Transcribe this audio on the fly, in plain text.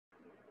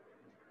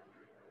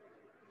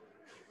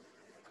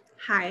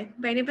Hi,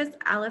 my name is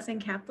Allison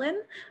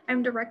Kaplan.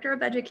 I'm Director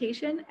of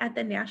Education at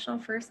the National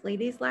First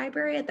Ladies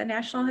Library at the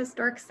National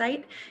Historic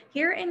Site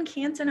here in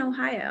Canton,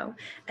 Ohio.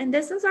 And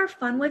this is our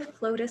Fun with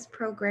FLOTUS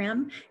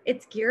program.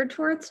 It's geared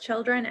towards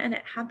children and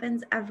it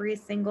happens every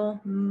single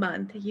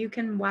month. You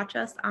can watch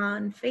us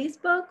on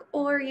Facebook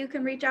or you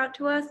can reach out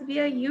to us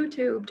via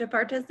YouTube to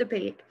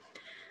participate.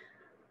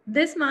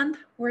 This month,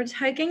 we're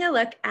taking a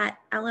look at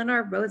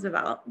Eleanor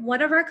Roosevelt,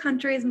 one of our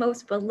country's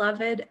most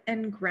beloved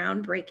and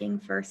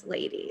groundbreaking first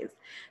ladies.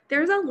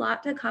 There's a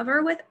lot to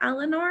cover with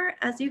Eleanor,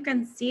 as you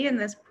can see in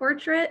this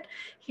portrait.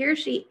 Here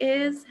she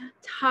is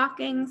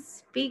talking,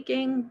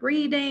 speaking,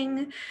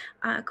 reading,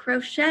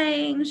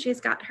 crocheting. She's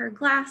got her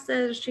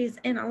glasses. She's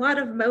in a lot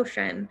of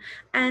motion.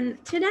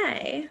 And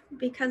today,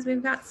 because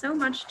we've got so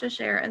much to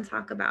share and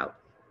talk about,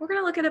 we're going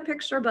to look at a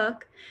picture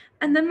book,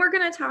 and then we're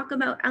going to talk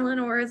about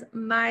Eleanor's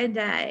My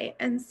Day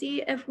and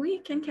see if we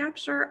can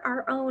capture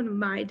our own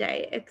My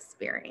Day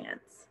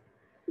experience.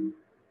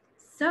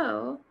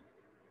 So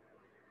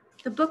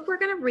the book we're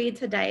going to read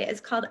today is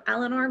called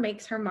Eleanor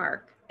Makes Her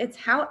Mark. It's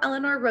how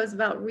Eleanor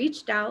Roosevelt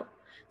reached out,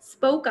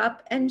 spoke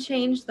up, and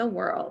changed the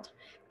world.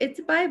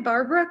 It's by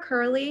Barbara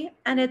Kerley,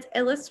 and it's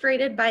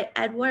illustrated by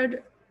Edwin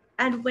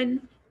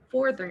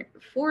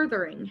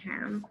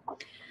Fotheringham.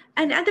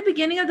 And at the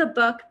beginning of the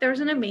book, there's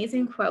an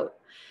amazing quote.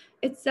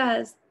 It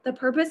says, "The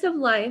purpose of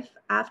life,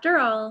 after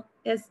all,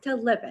 is to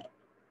live it,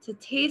 to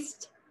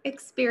taste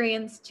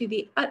experience to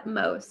the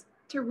utmost,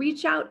 to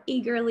reach out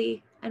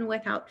eagerly and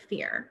without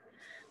fear."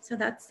 So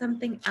that's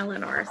something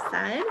Eleanor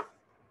said.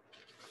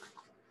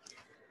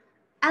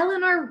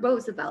 Eleanor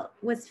Roosevelt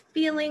was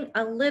feeling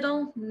a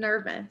little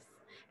nervous.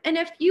 In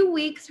a few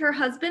weeks, her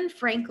husband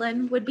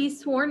Franklin would be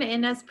sworn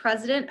in as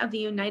President of the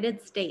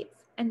United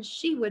States, and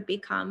she would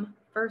become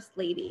First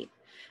Lady.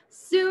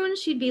 Soon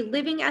she'd be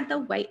living at the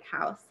White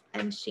House,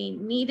 and she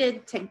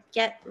needed to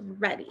get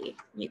ready.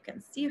 You can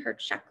see her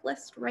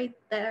checklist right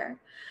there.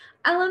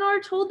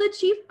 Eleanor told the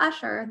chief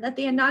usher that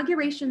the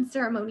inauguration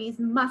ceremonies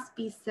must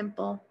be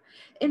simple.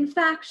 In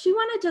fact, she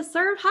wanted to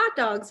serve hot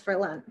dogs for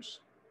lunch.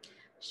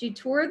 She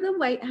toured the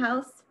White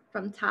House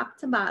from top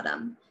to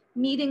bottom,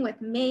 meeting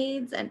with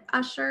maids and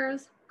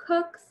ushers,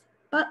 cooks,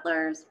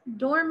 butlers,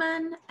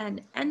 doormen,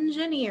 and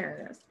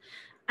engineers.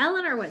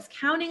 Eleanor was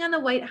counting on the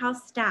White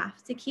House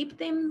staff to keep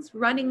things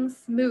running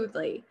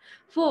smoothly,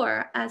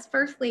 for as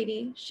First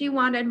Lady, she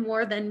wanted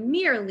more than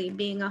merely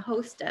being a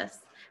hostess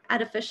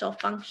at official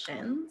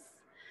functions.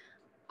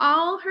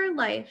 All her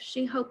life,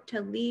 she hoped to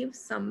leave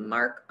some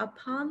mark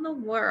upon the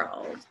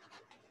world.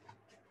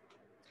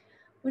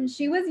 When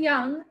she was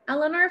young,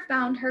 Eleanor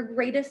found her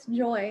greatest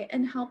joy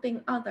in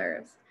helping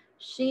others.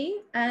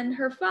 She and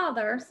her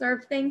father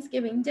served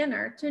Thanksgiving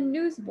dinner to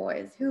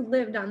newsboys who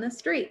lived on the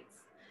streets.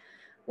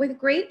 With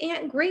Great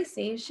Aunt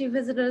Gracie, she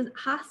visited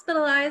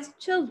hospitalized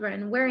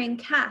children wearing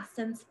casts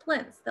and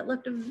splints that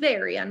looked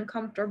very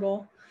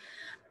uncomfortable.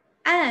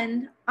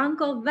 And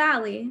Uncle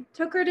Valley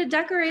took her to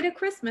decorate a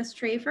Christmas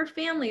tree for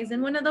families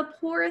in one of the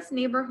poorest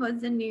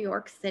neighborhoods in New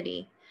York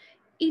City.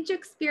 Each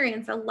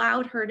experience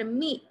allowed her to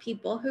meet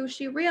people who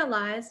she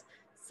realized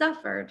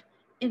suffered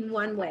in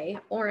one way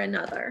or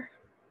another.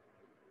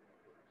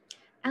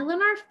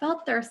 Eleanor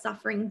felt their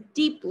suffering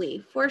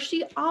deeply, for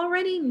she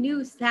already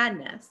knew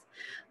sadness.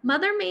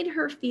 Mother made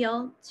her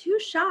feel too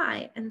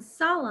shy and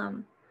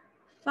solemn.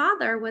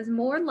 Father was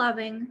more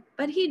loving,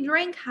 but he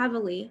drank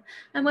heavily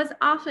and was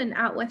often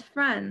out with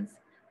friends,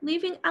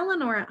 leaving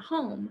Eleanor at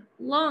home,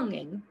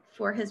 longing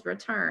for his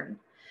return.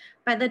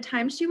 By the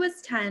time she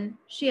was 10,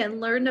 she had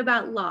learned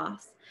about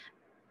loss.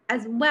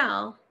 As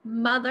well,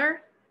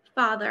 mother,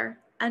 father,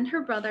 and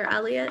her brother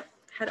Elliot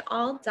had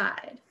all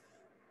died.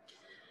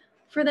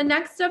 For the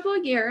next several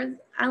years,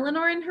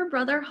 Eleanor and her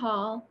brother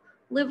Hall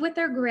lived with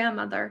their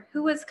grandmother,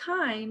 who was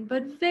kind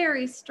but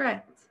very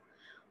strict.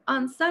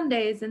 On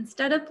Sundays,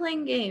 instead of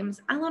playing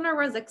games, Eleanor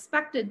was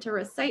expected to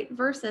recite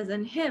verses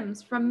and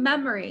hymns from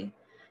memory.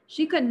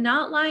 She could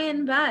not lie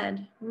in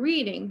bed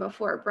reading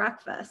before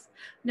breakfast,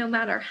 no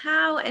matter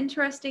how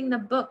interesting the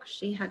book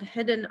she had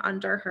hidden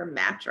under her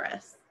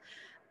mattress.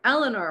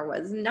 Eleanor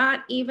was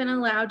not even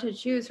allowed to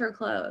choose her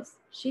clothes.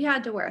 She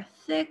had to wear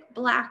thick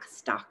black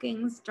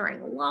stockings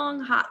during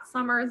long hot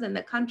summers in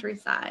the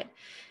countryside.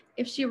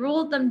 If she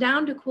rolled them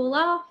down to cool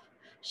off,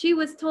 she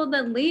was told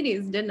that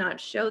ladies did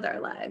not show their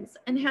legs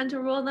and had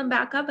to roll them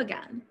back up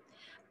again.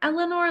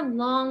 Eleanor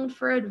longed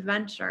for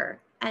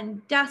adventure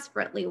and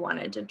desperately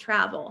wanted to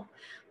travel,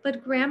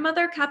 but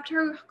grandmother kept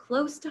her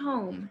close to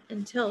home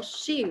until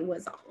she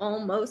was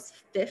almost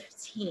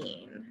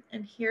 15.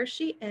 And here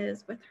she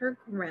is with her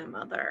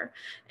grandmother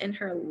in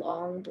her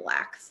long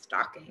black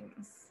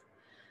stockings.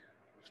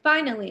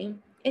 Finally,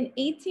 in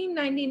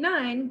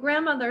 1899,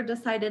 grandmother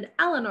decided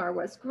Eleanor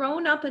was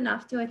grown up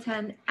enough to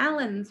attend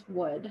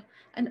Allenswood,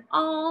 an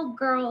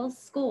all-girls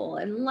school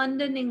in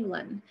London,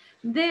 England.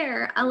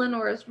 There,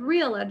 Eleanor's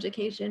real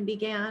education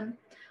began.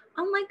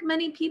 Unlike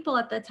many people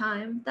at the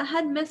time, the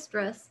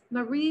headmistress,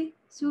 Marie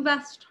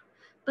Souvestre,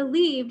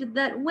 believed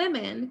that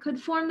women could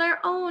form their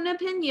own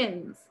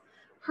opinions.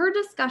 Her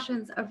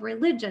discussions of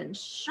religion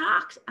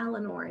shocked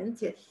Eleanor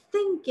into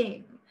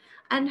thinking,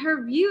 and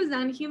her views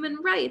on human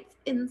rights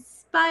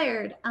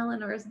inspired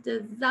Eleanor's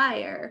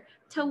desire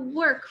to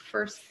work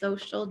for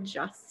social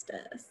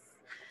justice.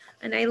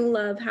 And I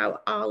love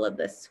how all of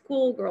the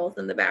schoolgirls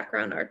in the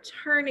background are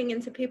turning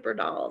into paper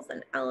dolls,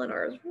 and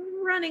Eleanor is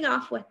running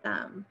off with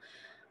them.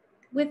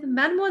 With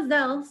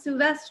Mademoiselle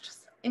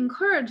Souvestre's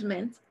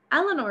encouragement,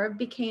 Eleanor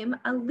became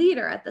a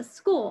leader at the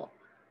school.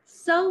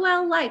 So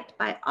well liked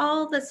by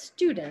all the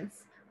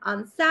students,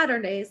 on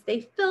Saturdays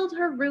they filled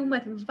her room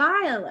with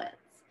violets.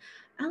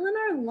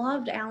 Eleanor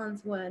loved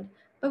Allenswood,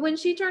 but when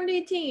she turned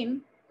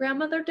 18,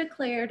 grandmother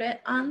declared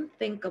it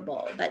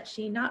unthinkable that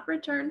she not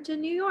return to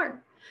New York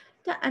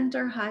to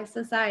enter high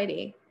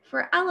society.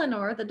 For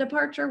Eleanor, the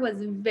departure was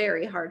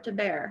very hard to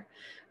bear.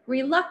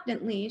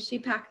 Reluctantly, she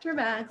packed her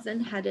bags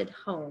and headed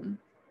home.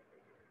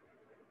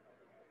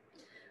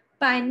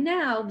 By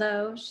now,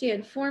 though, she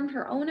had formed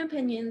her own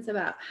opinions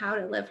about how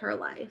to live her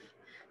life.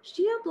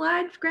 She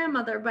obliged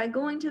grandmother by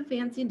going to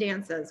fancy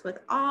dances with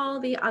all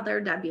the other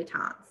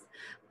debutantes,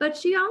 but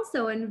she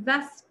also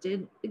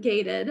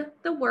investigated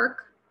the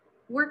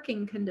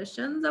working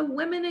conditions of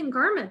women in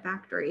garment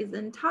factories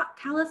and taught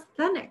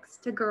calisthenics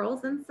to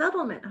girls in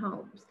settlement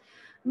homes.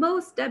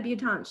 Most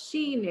debutantes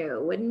she knew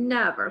would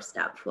never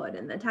step foot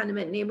in the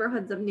tenement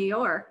neighborhoods of New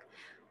York,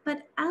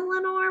 but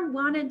Eleanor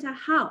wanted to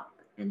help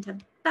and to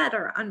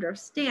better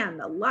understand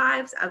the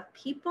lives of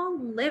people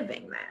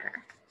living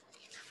there.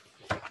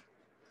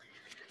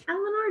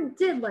 Eleanor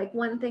did like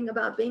one thing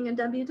about being a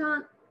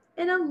debutante.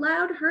 It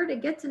allowed her to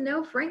get to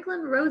know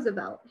Franklin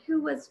Roosevelt,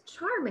 who was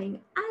charming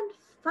and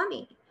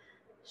funny.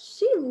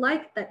 She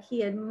liked that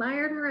he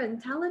admired her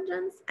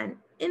intelligence and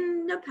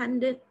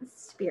independent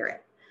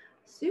spirit.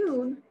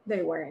 Soon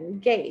they were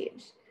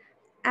engaged.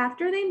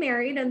 After they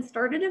married and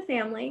started a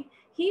family,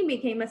 he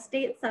became a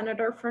state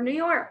senator for New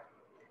York.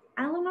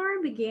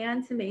 Eleanor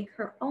began to make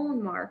her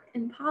own mark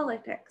in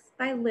politics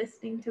by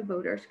listening to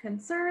voters'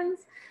 concerns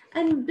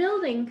and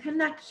building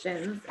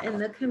connections in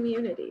the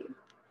community.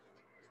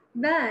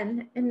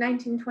 Then, in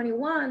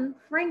 1921,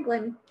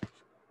 Franklin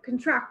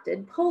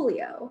contracted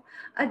polio,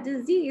 a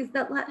disease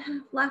that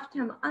left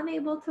him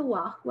unable to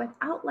walk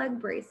without leg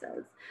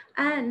braces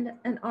and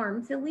an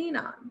arm to lean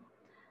on.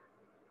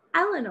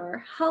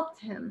 Eleanor helped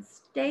him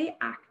stay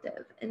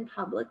active in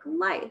public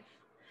life.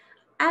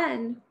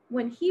 And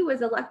when he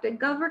was elected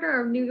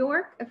governor of New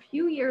York a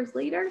few years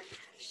later,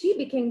 she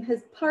became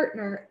his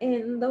partner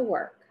in the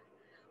work.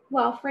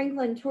 While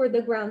Franklin toured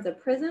the grounds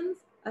of prisons,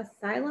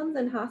 asylums,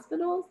 and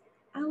hospitals,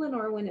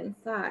 Eleanor went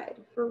inside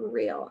for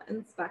real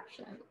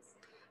inspections.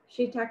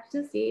 She checked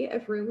to see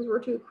if rooms were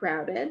too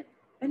crowded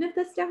and if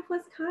the staff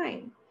was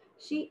kind.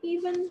 She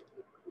even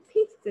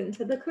peeked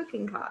into the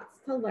cooking pots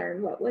to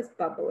learn what was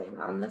bubbling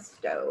on the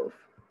stove.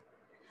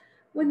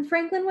 When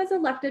Franklin was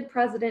elected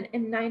president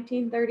in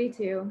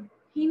 1932,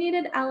 he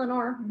needed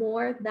Eleanor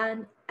more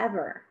than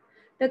ever.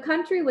 The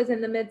country was in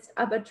the midst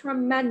of a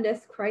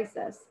tremendous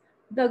crisis,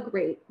 the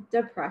Great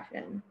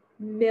Depression.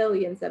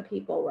 Millions of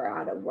people were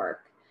out of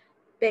work.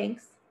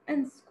 Banks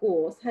and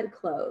schools had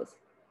closed.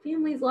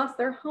 Families lost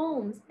their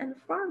homes and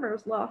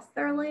farmers lost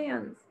their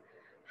lands.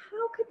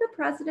 How could the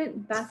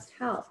president best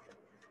help?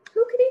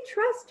 Who could he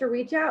trust to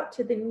reach out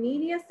to the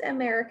neediest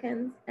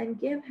Americans and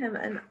give him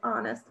an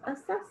honest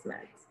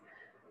assessment?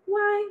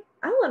 Why,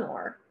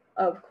 Eleanor,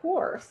 of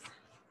course.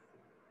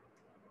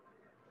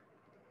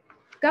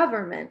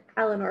 Government,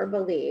 Eleanor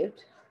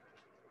believed,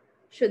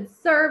 should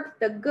serve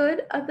the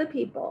good of the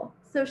people,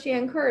 so she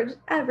encouraged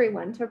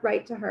everyone to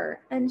write to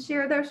her and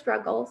share their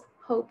struggles,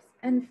 hopes,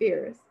 and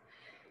fears.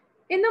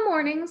 In the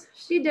mornings,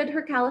 she did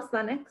her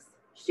calisthenics.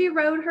 She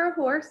rode her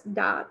horse,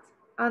 Dot,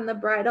 on the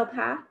bridle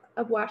path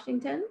of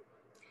Washington.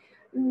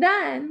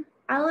 Then,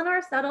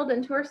 Eleanor settled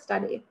into her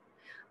study.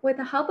 With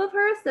the help of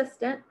her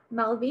assistant,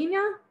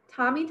 Malvina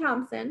Tommy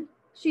Thompson,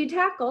 she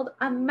tackled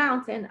a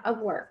mountain of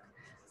work,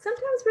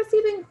 sometimes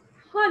receiving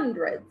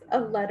hundreds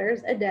of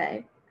letters a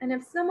day. And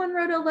if someone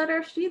wrote a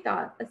letter she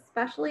thought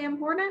especially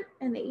important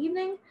in the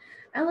evening,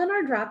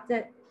 Eleanor dropped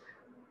it,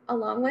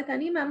 along with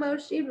any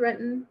memos she'd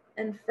written,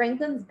 in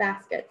Franklin's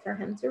basket for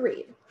him to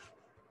read.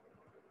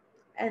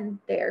 And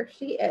there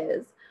she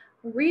is,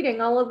 reading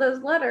all of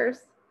those letters.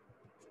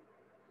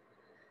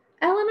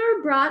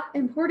 Eleanor brought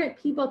important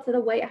people to the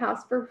White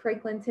House for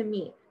Franklin to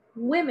meet.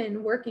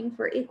 Women working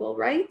for equal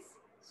rights,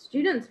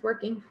 students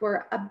working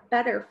for a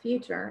better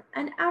future,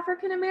 and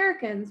African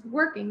Americans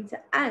working to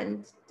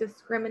end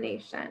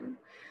discrimination.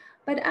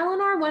 But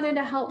Eleanor wanted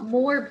to help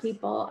more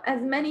people,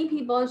 as many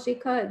people as she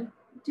could.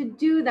 To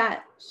do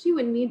that, she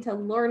would need to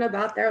learn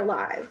about their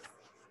lives.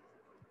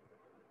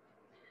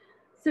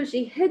 So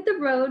she hit the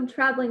road,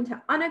 traveling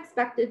to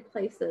unexpected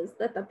places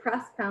that the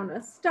press found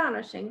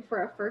astonishing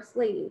for a first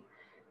lady.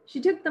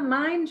 She took the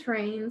mine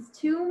trains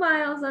 2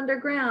 miles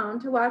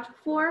underground to watch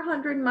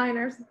 400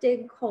 miners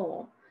dig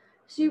coal.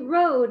 She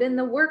rode in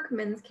the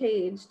workman's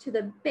cage to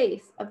the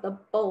base of the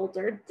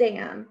Boulder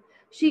Dam.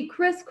 She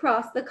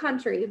crisscrossed the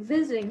country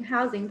visiting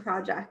housing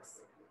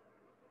projects,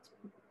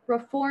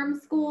 reform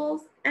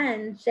schools,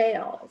 and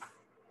jails.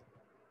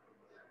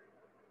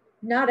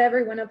 Not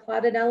everyone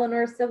applauded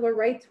Eleanor's civil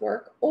rights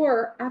work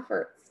or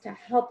efforts to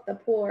help the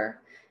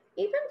poor.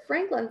 Even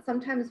Franklin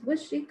sometimes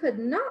wished she could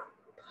not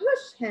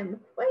push him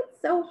quite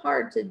so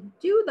hard to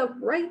do the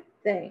right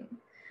thing.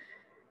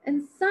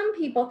 And some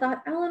people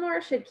thought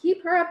Eleanor should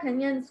keep her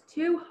opinions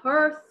to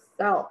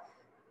herself.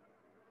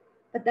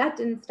 But that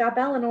didn't stop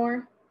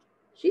Eleanor.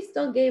 She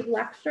still gave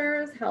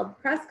lectures, held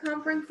press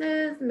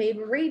conferences, made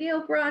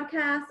radio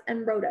broadcasts,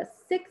 and wrote a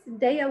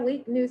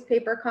 6-day-a-week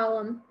newspaper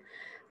column.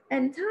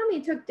 And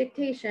Tommy took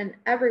dictation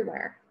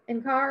everywhere,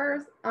 in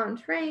cars, on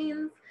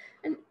trains,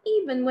 and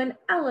even when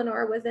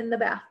Eleanor was in the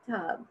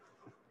bathtub.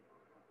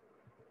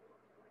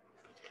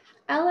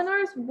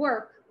 Eleanor's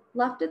work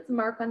left its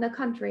mark on the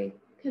country,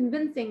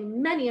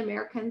 convincing many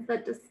Americans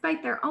that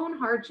despite their own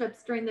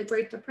hardships during the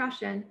Great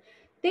Depression,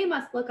 they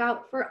must look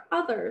out for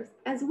others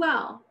as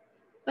well.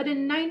 But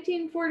in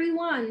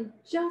 1941,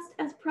 just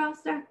as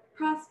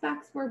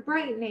prospects were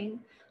brightening,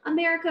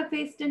 America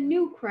faced a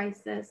new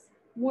crisis,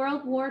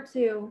 World War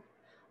II.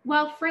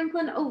 While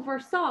Franklin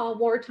oversaw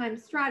wartime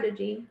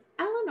strategy,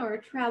 Eleanor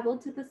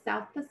traveled to the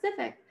South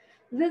Pacific,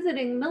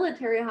 visiting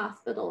military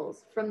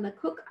hospitals from the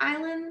Cook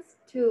Islands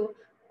to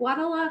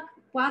Guadalcanal.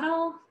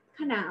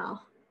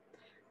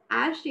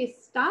 As she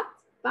stopped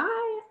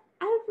by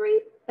every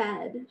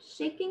bed,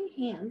 shaking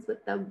hands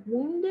with the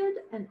wounded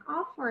and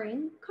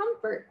offering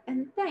comfort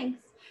and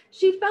thanks,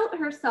 she felt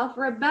herself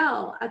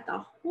rebel at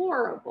the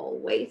horrible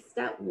waste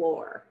at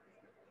war.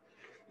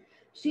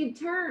 She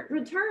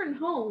returned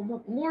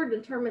home more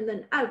determined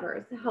than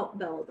ever to help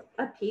build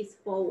a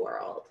peaceful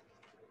world.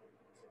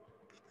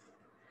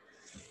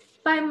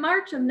 By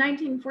March of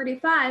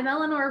 1945,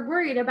 Eleanor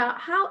worried about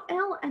how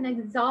ill and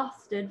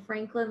exhausted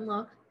Franklin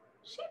looked.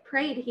 She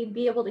prayed he'd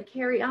be able to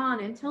carry on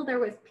until there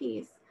was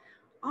peace.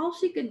 All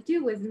she could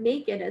do was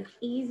make it as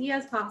easy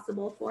as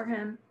possible for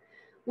him.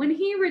 When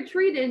he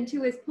retreated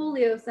to his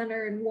polio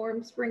center in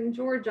Warm Spring,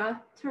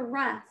 Georgia, to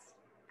rest,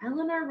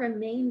 Eleanor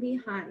remained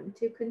behind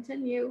to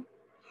continue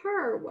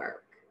her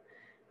work.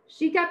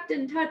 She kept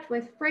in touch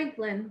with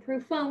Franklin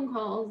through phone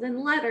calls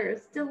and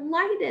letters,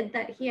 delighted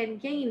that he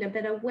had gained a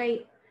bit of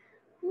weight.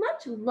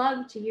 "Much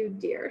love to you,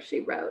 dear,"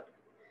 she wrote.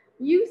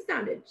 "You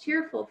sounded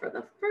cheerful for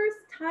the first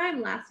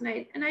time last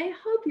night, and I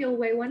hope you'll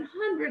weigh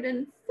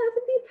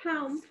 170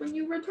 pounds when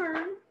you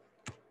return."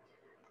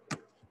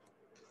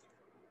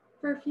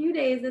 For a few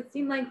days, it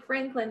seemed like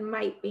Franklin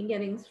might be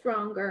getting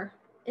stronger.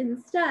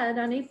 Instead,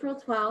 on April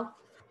 12th,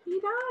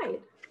 he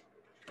died.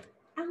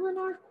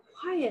 Eleanor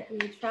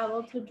quietly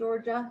traveled to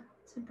Georgia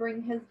to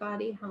bring his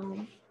body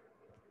home.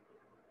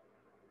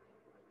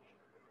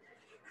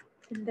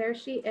 And there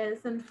she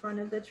is in front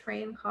of the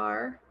train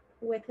car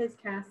with his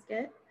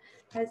casket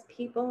as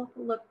people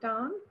looked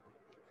on.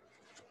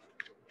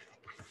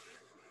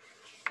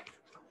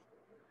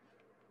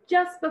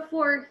 Just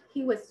before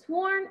he was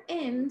sworn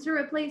in to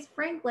replace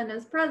Franklin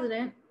as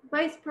president,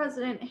 Vice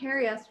President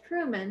Harry S.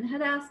 Truman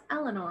had asked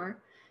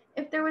Eleanor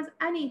if there was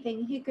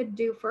anything he could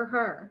do for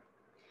her.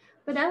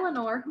 But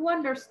Eleanor, who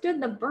understood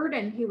the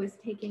burden he was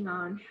taking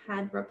on,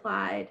 had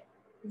replied,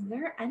 "Is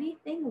there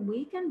anything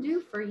we can do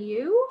for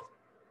you?"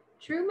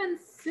 Truman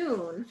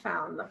soon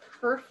found the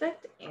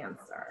perfect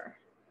answer.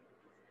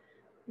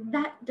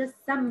 That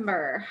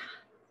December,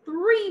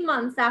 3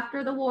 months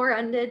after the war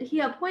ended,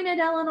 he appointed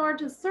Eleanor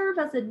to serve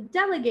as a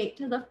delegate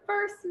to the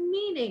first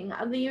meeting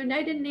of the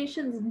United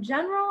Nations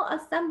General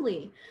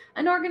Assembly,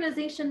 an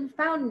organization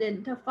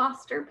founded to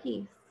foster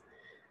peace.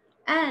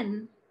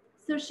 And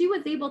so she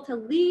was able to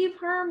leave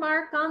her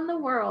mark on the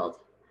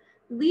world,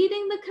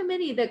 leading the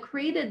committee that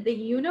created the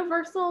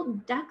Universal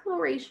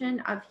Declaration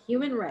of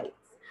Human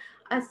Rights,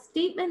 a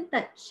statement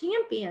that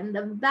championed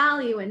the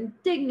value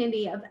and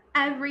dignity of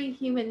every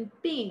human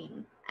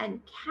being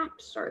and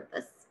captured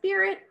the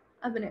spirit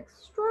of an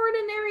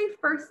extraordinary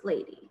First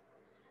Lady.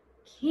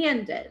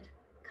 Candid,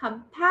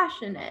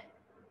 compassionate,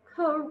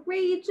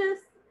 courageous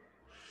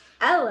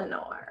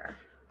Eleanor.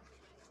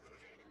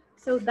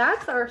 So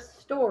that's our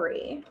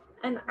story.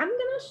 And I'm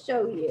going to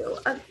show you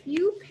a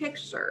few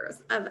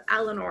pictures of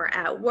Eleanor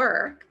at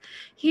work.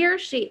 Here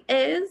she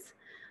is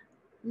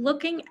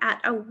looking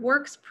at a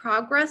Works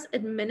Progress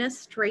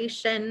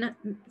Administration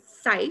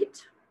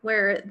site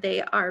where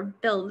they are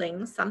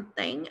building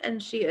something,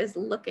 and she is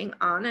looking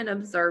on and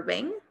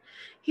observing.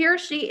 Here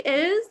she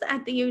is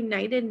at the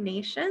United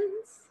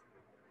Nations.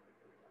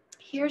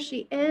 Here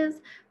she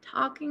is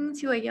talking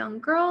to a young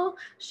girl.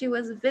 She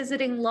was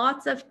visiting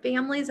lots of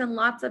families and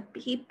lots of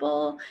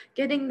people,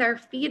 getting their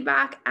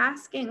feedback,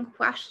 asking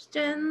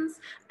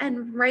questions,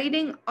 and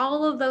writing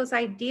all of those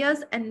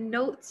ideas and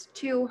notes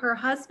to her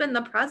husband,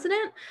 the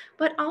president,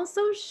 but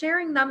also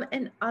sharing them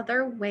in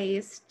other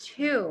ways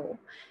too.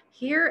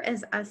 Here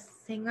is a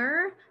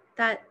singer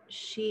that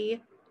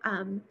she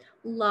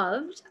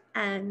loved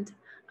and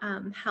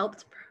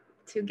helped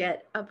to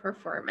get a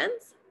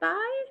performance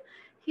by.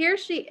 Here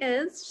she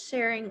is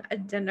sharing a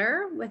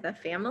dinner with a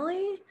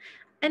family.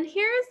 And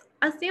here's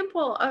a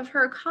sample of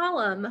her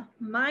column,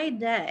 My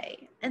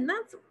Day. And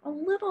that's a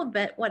little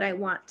bit what I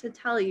want to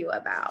tell you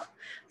about.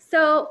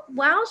 So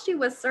while she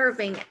was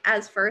serving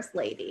as First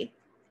Lady,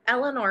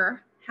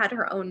 Eleanor had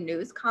her own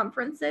news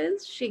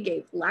conferences, she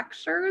gave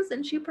lectures,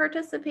 and she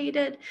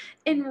participated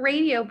in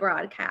radio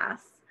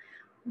broadcasts.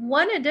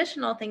 One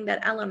additional thing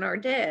that Eleanor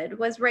did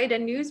was write a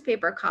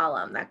newspaper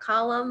column. That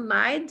column,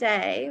 My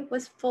Day,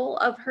 was full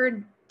of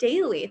her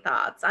daily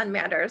thoughts on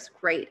matters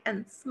great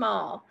and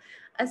small,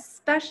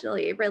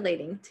 especially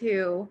relating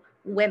to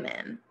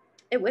women.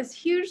 It was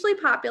hugely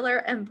popular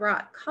and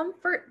brought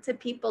comfort to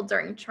people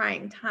during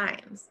trying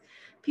times.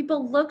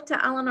 People looked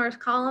to Eleanor's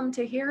column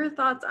to hear her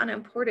thoughts on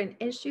important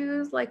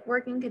issues like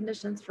working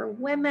conditions for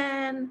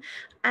women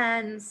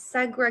and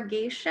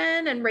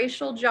segregation and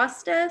racial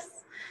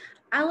justice.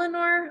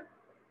 Eleanor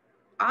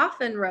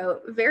often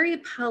wrote very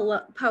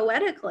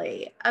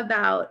poetically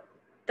about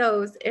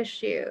those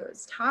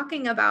issues,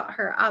 talking about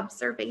her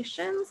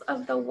observations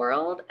of the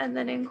world and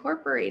then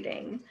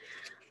incorporating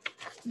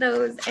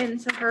those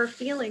into her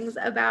feelings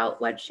about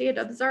what she had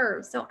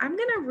observed. So I'm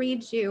going to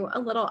read you a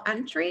little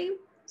entry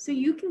so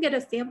you can get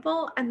a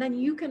sample and then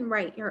you can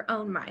write your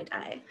own My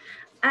Day.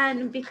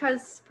 And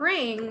because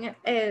spring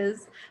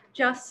is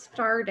just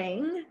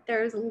starting,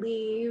 there's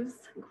leaves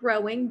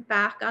growing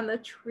back on the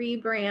tree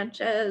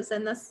branches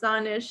and the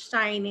sun is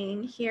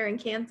shining here in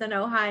Canton,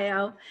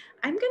 Ohio.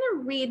 I'm going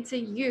to read to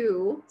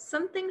you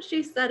something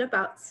she said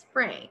about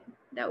spring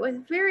that was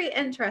very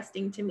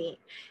interesting to me.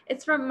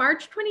 It's from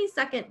March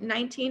 22nd,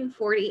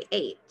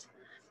 1948,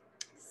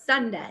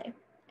 Sunday.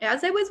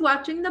 As I was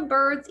watching the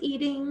birds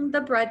eating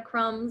the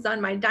breadcrumbs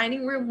on my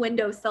dining room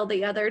windowsill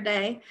the other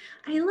day,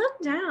 I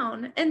looked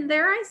down and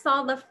there I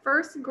saw the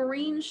first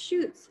green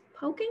shoots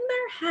poking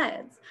their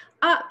heads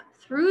up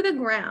through the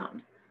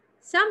ground.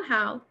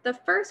 Somehow, the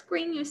first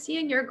green you see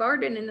in your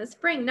garden in the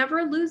spring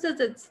never loses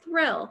its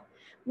thrill.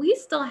 We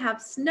still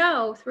have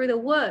snow through the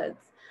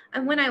woods.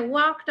 And when I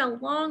walked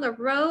along a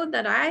road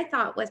that I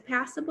thought was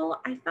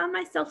passable, I found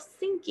myself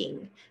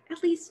sinking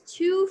at least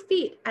 2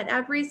 feet at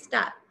every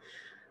step.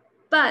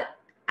 But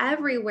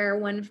everywhere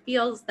one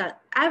feels that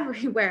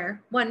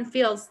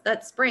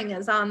spring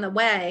is on the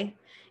way.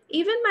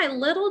 Even my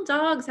little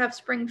dogs have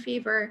spring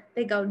fever.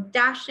 They go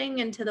dashing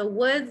into the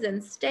woods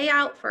and stay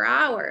out for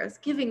hours,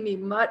 giving me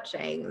much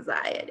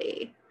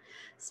anxiety.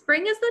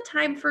 Spring is the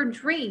time for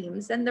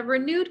dreams and the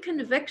renewed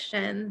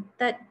conviction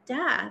that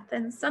death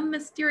in some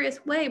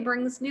mysterious way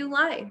brings new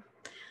life.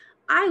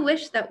 I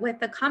wish that with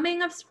the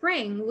coming of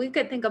spring, we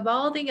could think of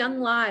all the young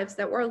lives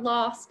that were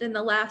lost in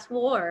the last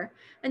war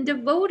and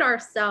devote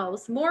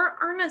ourselves more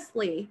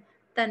earnestly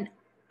than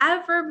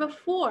ever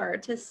before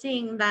to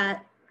seeing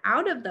that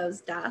out of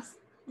those deaths,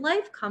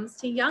 life comes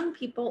to young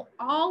people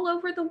all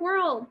over the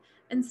world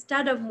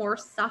instead of more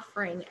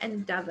suffering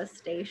and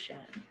devastation.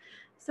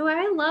 So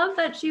I love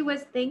that she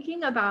was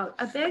thinking about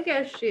a big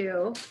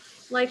issue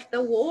like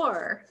the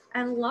war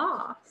and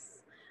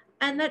loss,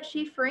 and that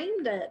she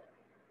framed it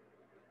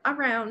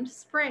around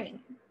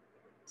spring.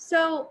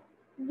 So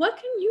what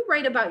can you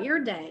write about your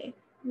day?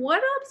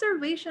 What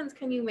observations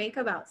can you make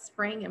about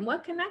spring, and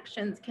what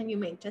connections can you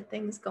make to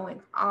things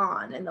going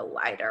on in the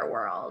wider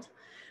world?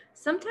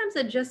 Sometimes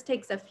it just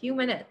takes a few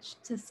minutes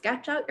to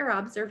sketch out your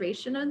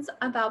observations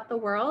about the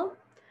world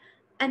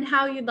and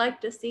how you'd like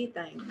to see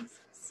things.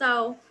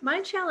 So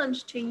my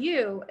challenge to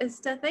you is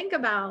to think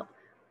about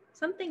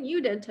something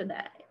you did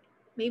today.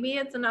 Maybe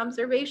it's an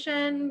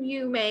observation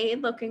you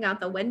made looking out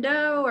the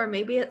window, or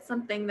maybe it's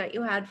something that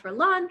you had for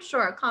lunch,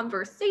 or a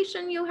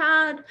conversation you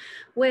had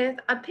with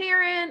a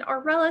parent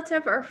or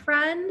relative or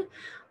friend.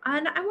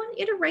 And I want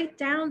you to write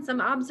down some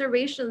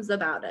observations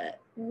about it.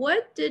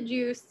 What did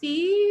you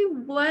see?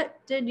 What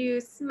did you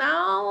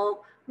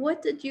smell?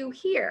 What did you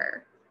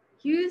hear?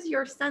 Use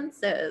your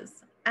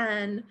senses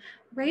and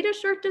write a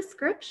short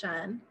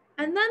description,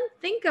 and then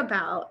think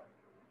about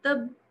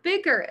the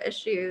bigger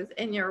issues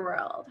in your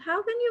world.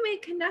 How can you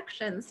make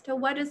connections to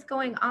what is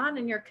going on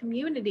in your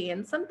community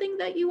and something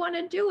that you want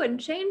to do and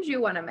change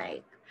you want to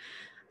make?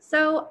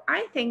 So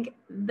I think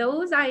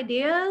those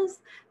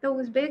ideas,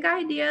 those big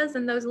ideas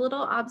and those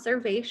little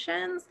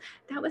observations,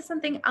 that was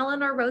something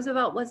Eleanor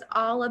Roosevelt was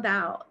all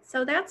about.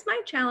 So that's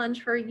my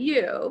challenge for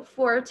you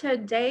for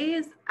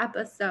today's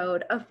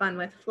episode of Fun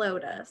with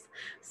FLOTUS.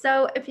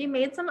 So if you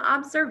made some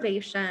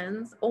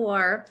observations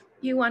or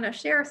you want to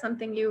share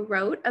something you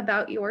wrote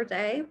about your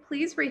day,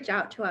 please reach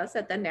out to us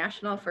at the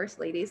National First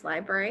Ladies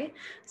Library.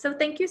 So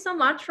thank you so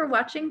much for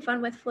watching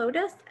Fun with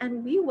FLOTUS,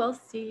 and we will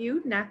see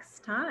you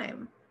next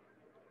time.